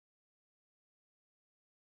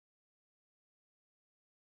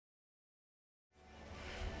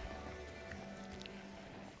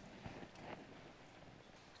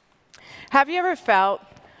Have you ever felt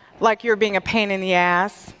like you're being a pain in the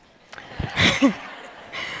ass?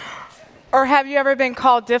 Or have you ever been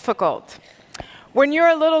called difficult? When you're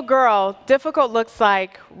a little girl, difficult looks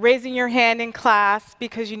like raising your hand in class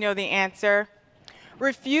because you know the answer,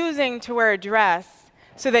 refusing to wear a dress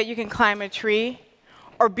so that you can climb a tree,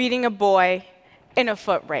 or beating a boy in a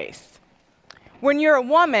foot race. When you're a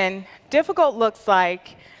woman, difficult looks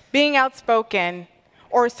like being outspoken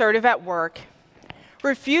or assertive at work,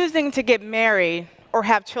 refusing to get married or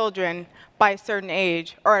have children by a certain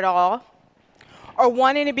age or at all, or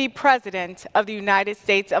wanting to be president of the United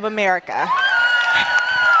States of America.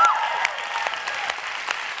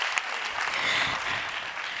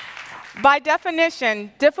 By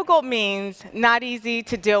definition, difficult means not easy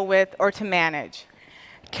to deal with or to manage,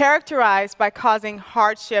 characterized by causing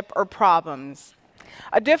hardship or problems.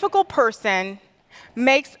 A difficult person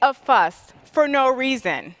makes a fuss for no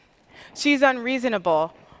reason. She's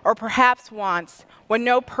unreasonable, or perhaps wants what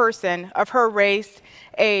no person of her race,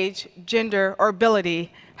 age, gender, or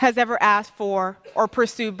ability has ever asked for or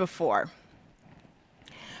pursued before.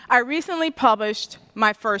 I recently published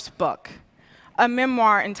my first book, a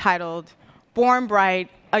memoir entitled Born Bright,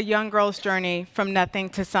 A Young Girl's Journey from Nothing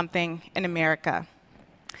to Something in America.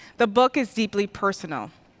 The book is deeply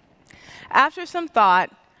personal. After some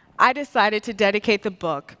thought, I decided to dedicate the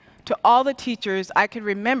book to all the teachers I could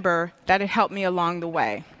remember that had helped me along the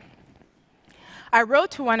way. I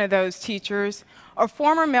wrote to one of those teachers, a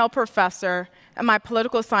former male professor in my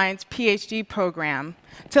political science PhD program,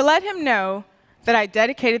 to let him know that I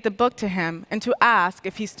dedicated the book to him and to ask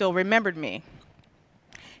if he still remembered me.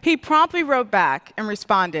 He promptly wrote back and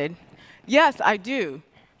responded, "Yes, I do.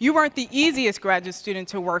 You weren't the easiest graduate student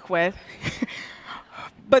to work with,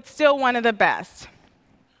 but still one of the best."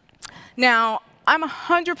 Now, I'm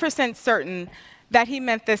 100% certain that he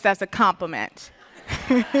meant this as a compliment.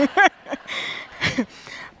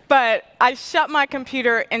 But I shut my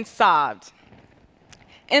computer and sobbed.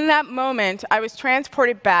 In that moment, I was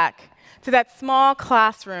transported back to that small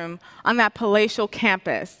classroom on that palatial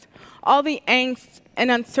campus. All the angst and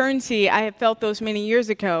uncertainty I had felt those many years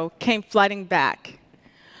ago came flooding back.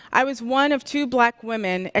 I was one of 2 black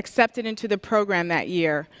women accepted into the program that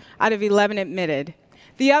year, out of 11 admitted.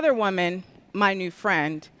 The other woman, my new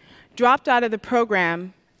friend, dropped out of the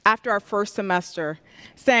program after our first semester,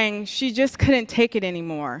 saying she just couldn't take it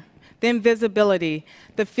anymore, the invisibility,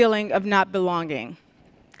 the feeling of not belonging.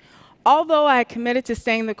 Although I had committed to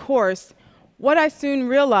staying the course, what I soon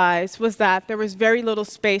realized was that there was very little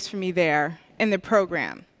space for me there in the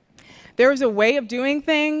program. There was a way of doing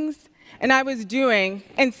things, and I was doing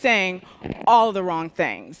and saying all the wrong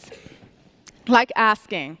things. Like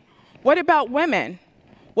asking, what about women?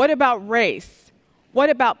 What about race? What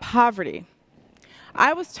about poverty?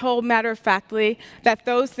 I was told matter-of-factly that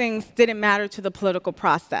those things didn't matter to the political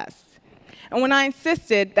process. And when I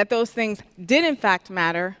insisted that those things did in fact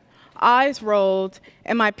matter, eyes rolled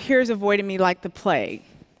and my peers avoided me like the plague.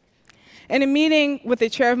 In a meeting with the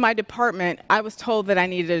chair of my department, I was told that I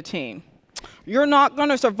needed a team. "You're not going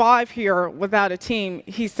to survive here without a team,"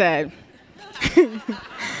 he said.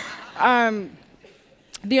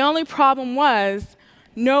 The only problem was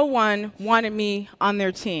no one wanted me on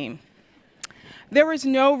their team. There was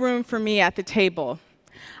no room for me at the table.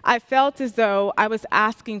 I felt as though I was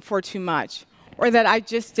asking for too much, or that I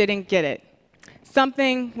just didn't get it.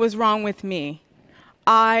 Something was wrong with me.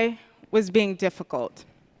 I was being difficult.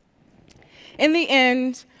 In the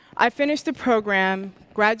end, I finished the program,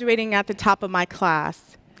 graduating at the top of my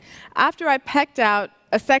class. After I pecked out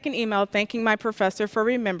a second email thanking my professor for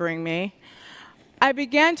remembering me, I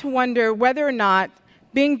began to wonder whether or not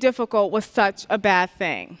being difficult was such a bad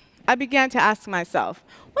thing. I began to ask myself,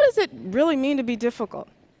 what does it really mean to be difficult?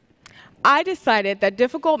 I decided that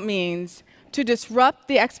difficult means to disrupt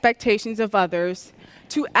the expectations of others,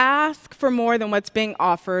 to ask for more than what's being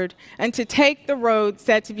offered, and to take the road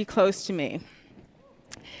said to be close to me.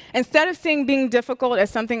 Instead of seeing being difficult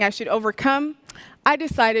as something I should overcome, I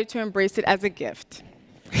decided to embrace it as a gift.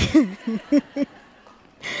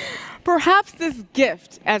 Perhaps this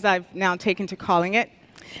gift, as I've now taken to calling it,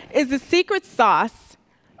 is the secret sauce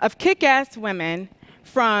of kick-ass women,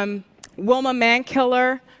 from Wilma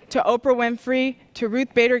Mankiller to Oprah Winfrey to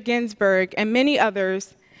Ruth Bader Ginsburg and many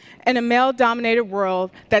others, in a male-dominated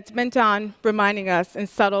world that's bent on reminding us in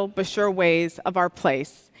subtle but sure ways of our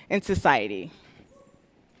place in society.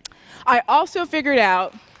 I also figured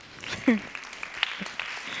out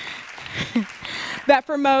that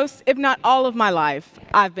for most, if not all of my life,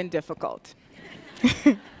 I've been difficult.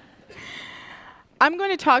 I'm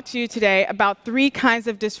going to talk to you today about 3 kinds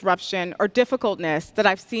of disruption or difficultness that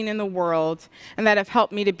I've seen in the world and that have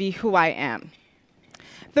helped me to be who I am.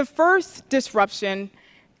 The first disruption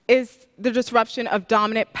is the disruption of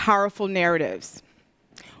dominant, powerful narratives.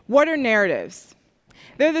 What are narratives?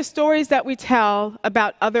 They're the stories that we tell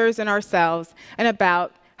about others and ourselves and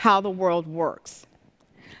about how the world works.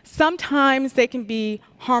 Sometimes they can be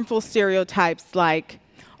harmful stereotypes like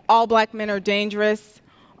all black men are dangerous,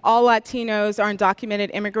 all Latinos are undocumented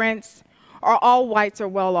immigrants, or all whites are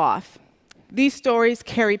well off. These stories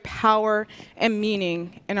carry power and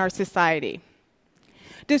meaning in our society.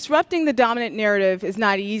 Disrupting the dominant narrative is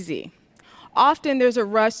not easy. Often there's a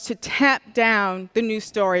rush to tamp down the news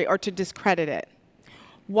story or to discredit it.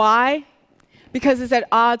 Why? Because it's at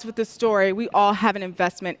odds with the story we all have an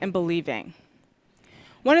investment in believing.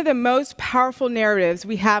 One of the most powerful narratives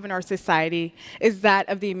we have in our society is that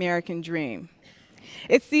of the American dream.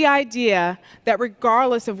 It's the idea that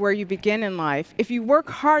regardless of where you begin in life, if you work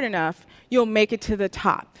hard enough, you'll make it to the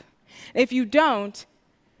top. If you don't,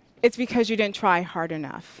 it's because you didn't try hard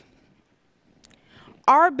enough.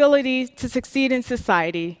 Our ability to succeed in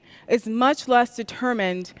society is much less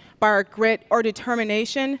determined by our grit or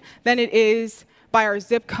determination than it is by our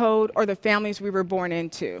zip code or the families we were born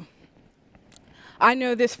into. I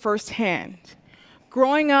know this firsthand.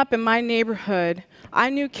 Growing up in my neighborhood, I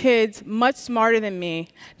knew kids much smarter than me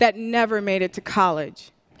that never made it to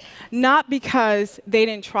college. Not because they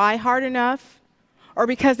didn't try hard enough or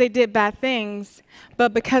because they did bad things,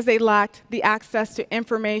 but because they lacked the access to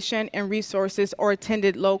information and resources or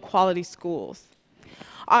attended low-quality schools.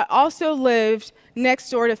 I also lived next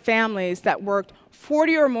door to families that worked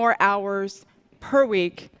 40 or more hours per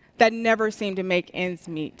week that never seemed to make ends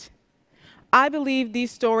meet. I believe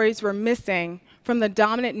these stories were missing from the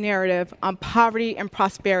dominant narrative on poverty and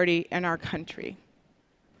prosperity in our country.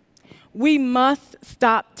 We must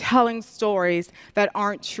stop telling stories that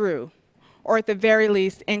aren't true, or at the very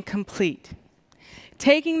least, incomplete.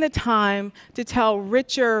 Taking the time to tell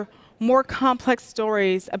richer, more complex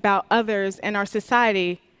stories about others in our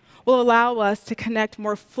society will allow us to connect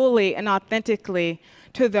more fully and authentically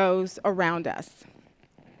to those around us.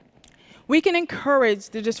 We can encourage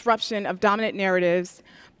the disruption of dominant narratives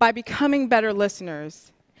by becoming better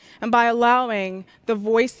listeners and by allowing the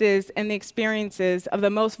voices and the experiences of the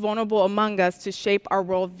most vulnerable among us to shape our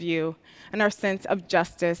worldview and our sense of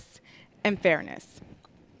justice and fairness.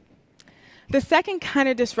 The second kind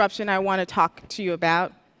of disruption I want to talk to you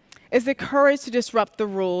about is the courage to disrupt the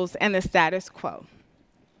rules and the status quo.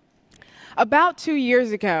 About 2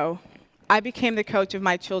 years ago, I became the coach of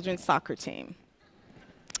my children's soccer team.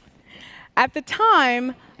 At the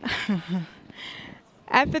time,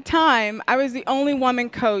 I was the only woman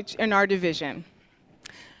coach in our division.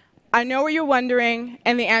 I know what you're wondering,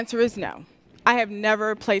 and the answer is no. I have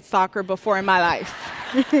never played soccer before in my life.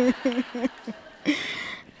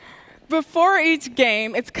 Before each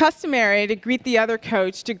game, it's customary to greet the other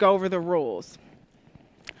coach to go over the rules.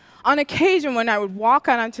 On occasion, when I would walk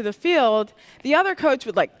out onto the field, the other coach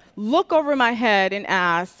would look over my head and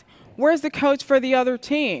ask, "Where's the coach for the other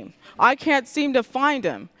team? I can't seem to find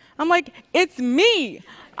him." I'm like, "It's me.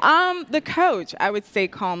 I'm the coach," I would say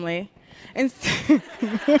calmly.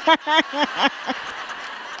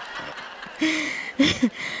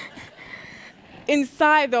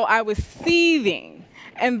 Inside, though, I was seething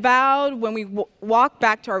and vowed when we walked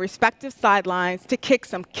back to our respective sidelines to kick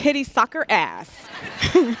some kiddie soccer ass.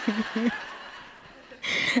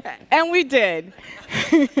 And we did.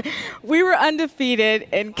 We were undefeated,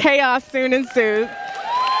 and chaos soon ensued.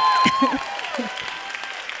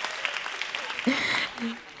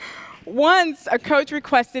 Once, a coach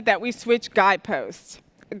requested that we switch goalposts.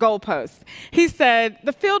 He said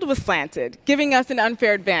the field was slanted, giving us an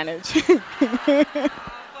unfair advantage.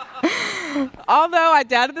 Although I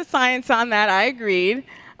doubted the science on that, I agreed.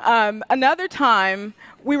 Another time,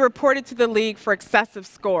 we reported to the league for excessive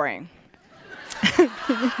scoring.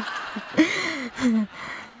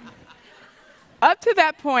 Up to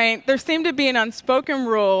that point, there seemed to be an unspoken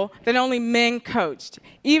rule that only men coached,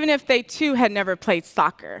 even if they too had never played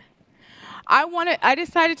soccer. I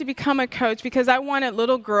decided to become a coach because I wanted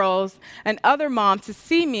little girls and other moms to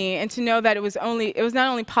see me and to know that it was not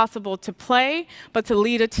only possible to play, but to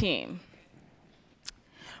lead a team.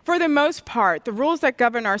 For the most part, the rules that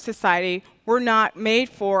govern our society were not made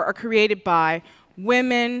for or created by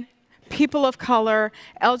women, people of color,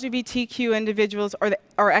 LGBTQ individuals, or the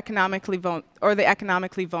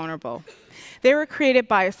economically vulnerable. They were created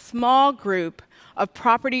by a small group of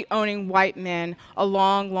property-owning white men a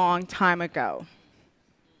long, long time ago.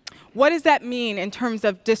 What does that mean in terms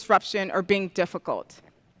of disruption or being difficult?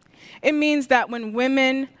 It means that when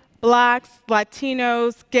women, blacks,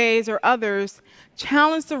 Latinos, gays, or others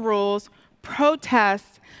challenge the rules,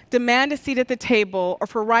 protest, demand a seat at the table, or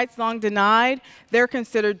for rights long denied, they're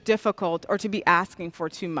considered difficult or to be asking for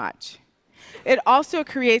too much. It also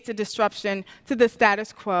creates a disruption to the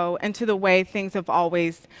status quo and to the way things have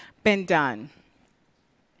always been done.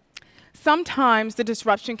 Sometimes the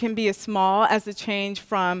disruption can be as small as the change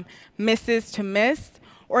from Mrs. to Miss,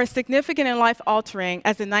 or as significant and life-altering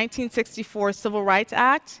as the 1964 Civil Rights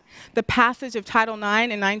Act, the passage of Title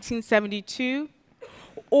IX in 1972,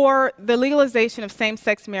 or the legalization of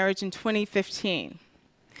same-sex marriage in 2015.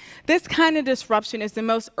 This kind of disruption is the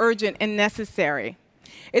most urgent and necessary.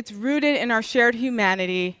 It's rooted in our shared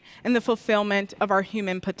humanity and the fulfillment of our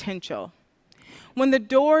human potential. When the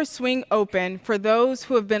doors swing open for those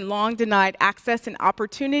who have been long denied access and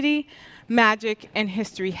opportunity, magic and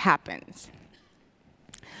history happens.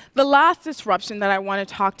 The last disruption that I want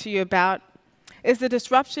to talk to you about is the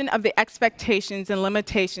disruption of the expectations and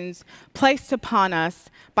limitations placed upon us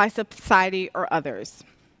by society or others.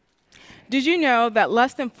 Did you know that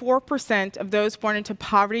less than 4% of those born into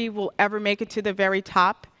poverty will ever make it to the very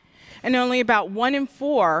top, and only about 1 in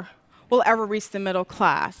 4 will ever reach the middle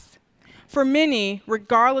class? For many,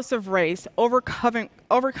 regardless of race,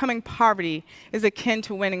 overcoming poverty is akin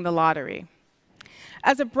to winning the lottery.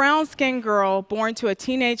 As a brown-skinned girl born to a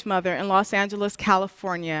teenage mother in Los Angeles,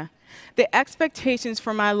 California, the expectations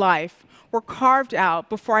for my life were carved out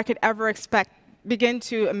before I could ever begin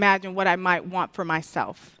to imagine what I might want for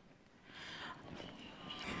myself.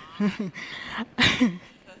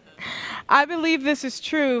 I believe this is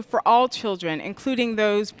true for all children, including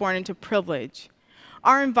those born into privilege.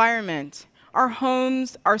 Our environment, our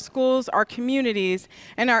homes, our schools, our communities,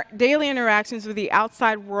 and our daily interactions with the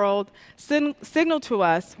outside world signal to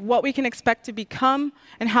us what we can expect to become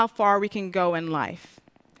and how far we can go in life.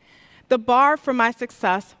 The bar for my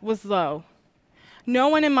success was low. No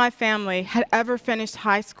one in my family had ever finished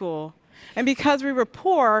high school, and because we were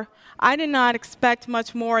poor, I did not expect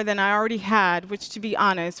much more than I already had, which, to be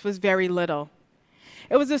honest, was very little.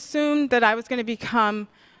 It was assumed that I was going to become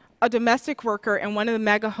a domestic worker in one of the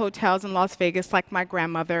mega hotels in Las Vegas like my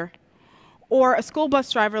grandmother, or a school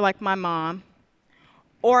bus driver like my mom,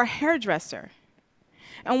 or a hairdresser.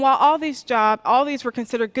 And while all these were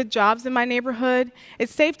considered good jobs in my neighborhood,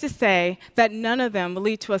 it's safe to say that none of them will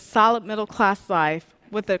lead to a solid middle-class life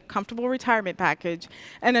with a comfortable retirement package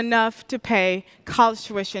and enough to pay college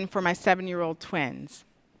tuition for my 7-year-old twins.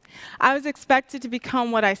 I was expected to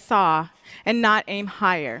become what I saw and not aim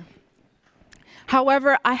higher.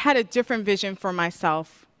 However, I had a different vision for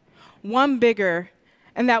myself, one bigger,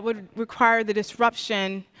 and that would require the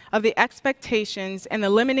disruption of the expectations and the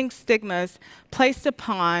limiting stigmas placed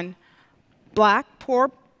upon black,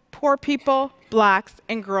 poor people, blacks,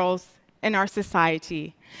 and girls in our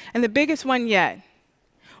society. And the biggest one yet,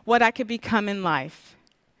 what I could become in life.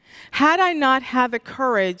 Had I not had the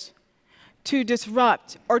courage to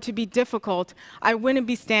disrupt or to be difficult, I wouldn't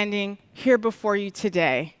be standing here before you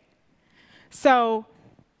today. So,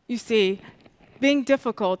 you see, being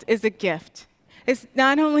difficult is a gift. It's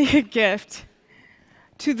not only a gift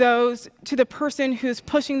to the person who's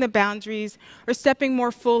pushing the boundaries or stepping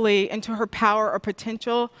more fully into her power or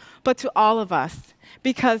potential, but to all of us,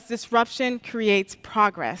 because disruption creates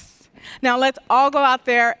progress. Now let's all go out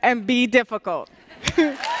there and be difficult.